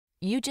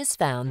You just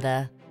found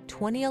the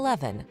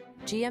 2011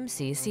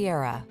 GMC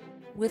Sierra.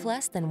 With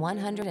less than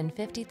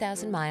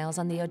 150,000 miles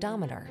on the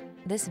odometer,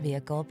 this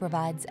vehicle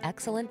provides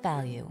excellent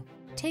value.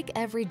 Take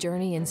every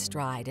journey in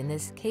stride in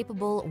this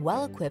capable,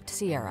 well-equipped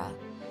Sierra.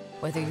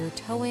 Whether you're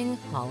towing,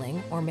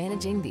 hauling, or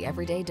managing the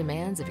everyday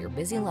demands of your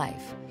busy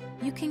life,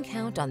 you can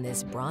count on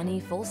this brawny,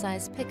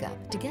 full-size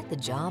pickup to get the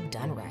job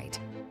done right.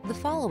 The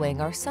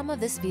following are some of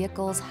this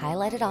vehicle's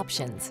highlighted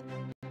options: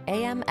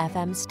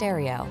 AM/FM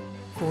stereo,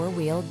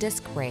 four-wheel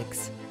disc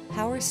brakes,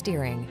 power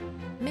steering.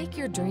 Make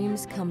your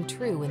dreams come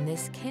true in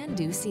this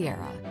can-do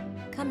Sierra.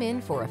 Come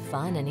in for a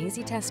fun and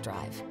easy test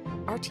drive.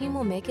 Our team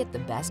will make it the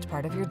best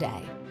part of your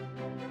day.